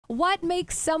What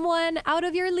makes someone out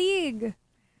of your league?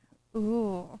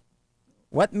 Ooh.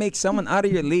 What makes someone out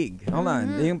of your league? Hold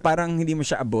on. Yung parang hindi mo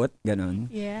siya abot, ganun.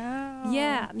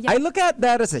 Yeah. I look at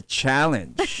that as a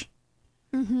challenge.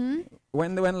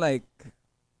 When like,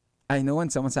 I know when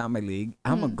someone's out of my league,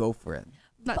 I'm gonna go for it.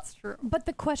 That's true. But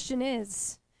the question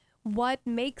is, what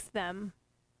makes them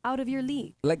out of your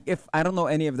league? Like if I don't know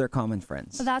any of their common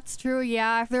friends. That's true,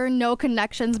 yeah. If there are no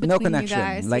connections between No connection. you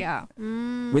guys, Like, yeah.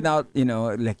 Without,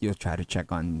 like you'll try to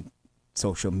check on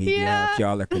social media if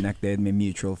y'all are connected, may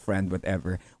mutual friend,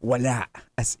 whatever. Wala.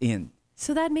 As in.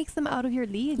 So that makes them out of your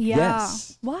league? Yeah.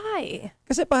 Yes. Why?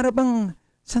 Kasi para bang,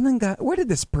 where did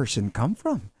this person come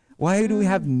from? Why do we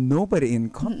have nobody in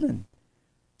common?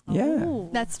 Yeah. Oh.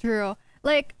 That's true.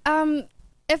 Like,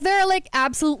 if there are like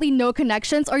absolutely no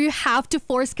connections, or you have to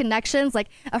force connections, like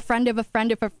a friend of a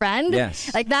friend of a friend,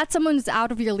 Yes. like that's someone who's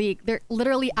out of your league. They're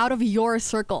literally out of your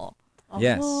circle.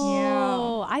 Yes.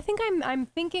 Oh, I think I'm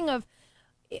thinking of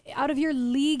out of your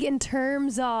league in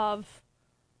terms of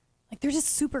like they're just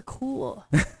super cool.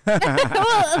 Well,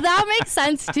 that makes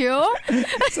sense too.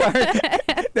 Sorry.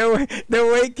 The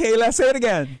way Kayla, say it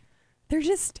again. They're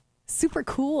just super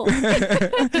cool.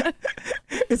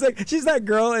 It's like she's that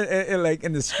girl like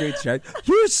in the streets, right?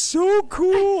 You're so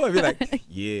cool. I'd be like,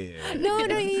 yeah. No,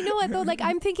 you know what though? Like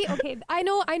I'm thinking, okay, I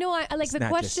know. I like It's the not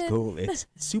question. just cool. It's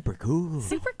super cool.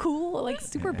 Super cool, like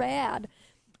super bad.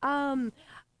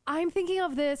 I'm thinking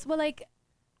of this. Well, like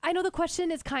I know the question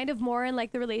is kind of more in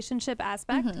like the relationship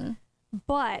aspect,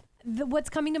 but what's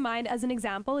coming to mind as an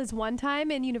example is one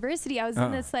time in university I was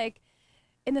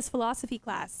in this philosophy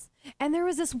class, and there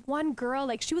was this one girl,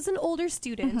 like she was an older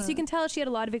student, so you can tell she had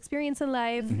a lot of experience in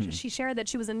life. She shared that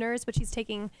she was a nurse, but she's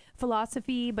taking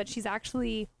philosophy, but she's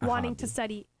actually wanting to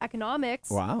study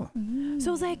economics. Wow. So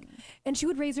it was like, and she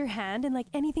would raise her hand, and like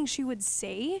anything she would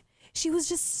say, she was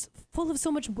just full of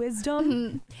so much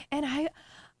wisdom. And I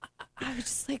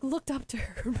just like looked up to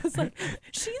her and was like,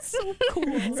 she's so cool.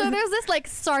 So there's this like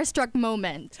starstruck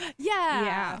moment.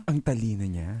 Yeah. Ang talino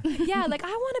niya. Yeah, like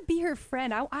I want to be her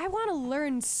friend. I want to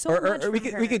learn so much Or from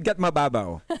her. we could get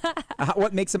mababaw.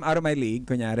 What makes them out of my league?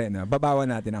 Kunyari, no? Babawan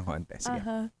natin ang konti.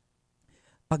 Sige.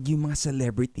 Pag yung mga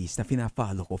celebrities na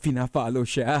fina-follow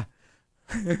siya.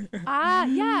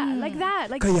 Yeah, like that.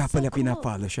 Like Kaya so pala cool.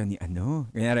 pina-follow siya ni ano.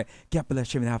 Kaya pala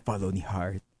siya pina-follow ni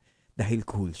Heart. Dahil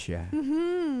cool siya.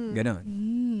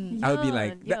 Ganon. I'll be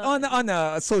like, on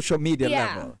a social media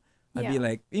level, I'll be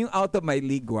like, yung out of my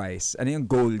league-wise, ano yung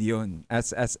goal yun?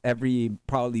 As every,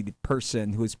 probably the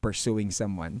person who's pursuing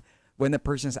someone, when a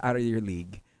person's out of your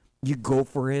league, you go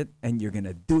for it and you're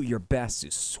gonna do your best to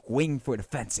swing for the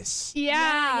fences.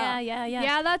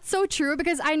 Yeah, that's so true,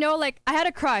 because I know, like, I had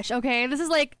a crush, okay? This is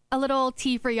like a little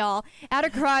tea for y'all. I had a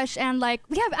crush, and like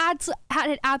we have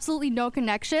had absolutely no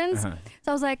connections. So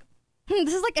I was like,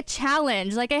 this is like a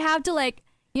challenge. Like I have to like,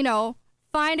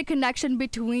 find a connection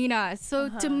between us. So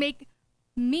to make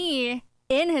me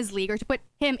in his league, or to put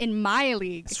him in my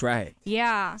league. That's right.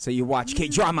 Yeah. So you watch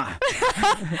K-drama.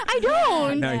 I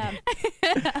don't. No,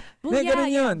 Well,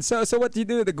 ganun yun. So what you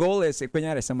do, the goal is, if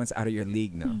kunyari someone's out of your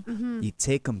league, no? You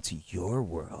take them to your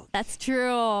world. That's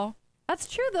true. That's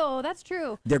true though. That's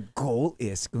true. Their goal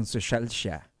is, kung social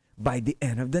siya, by the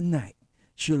end of the night,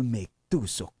 she'll make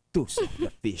tusok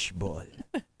the fishball.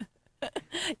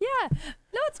 Yeah.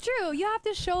 No, it's true. You have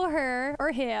to show her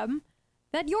or him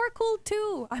that you're cool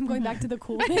too. I'm going back to the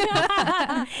cool. Yeah,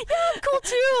 I'm cool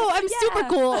too. I'm super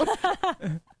cool.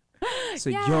 So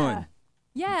yun.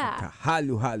 Yeah.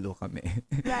 Halo-halo kami.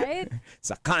 Right?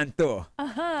 Sa kanto.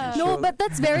 No, but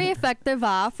that's very effective,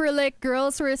 for like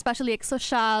girls who are especially like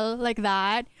social like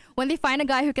that. When they find a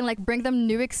guy who can like bring them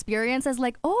new experiences,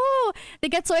 like, oh, they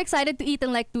get so excited to eat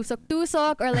in like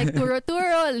tusok-tusok or like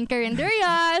turo-turo and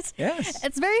carinderias. Yes.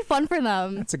 It's very fun for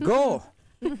them. That's a goal.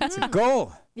 That's a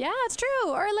goal. Yeah, it's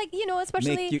true. Or like,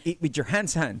 especially Make you eat with your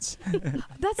hands.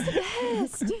 that's the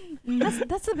best.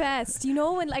 That's the best.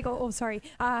 When like sorry.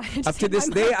 Up to this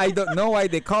day, I don't know why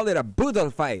they call it a boodle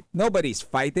fight. Nobody's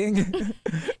fighting.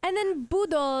 And then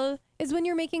boodle is when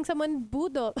you're making someone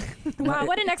boodle. Wow,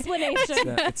 what an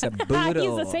explanation. It's a I boodle.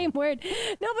 use the same word.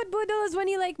 No, but boodle is when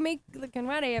you like make like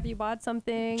if you bought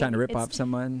something. Trying to rip off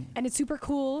someone. And it's super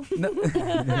cool. No.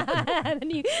 And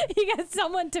then you get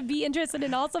someone to be interested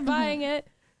in also buying it.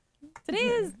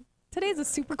 Today's a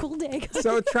super cool day.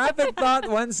 So traffic thought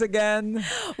once again.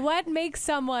 What makes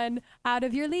someone out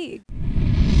of your league?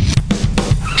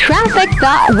 Traffic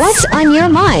thoughts. What's on your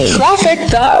mind? Traffic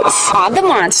thoughts on the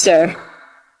Monster.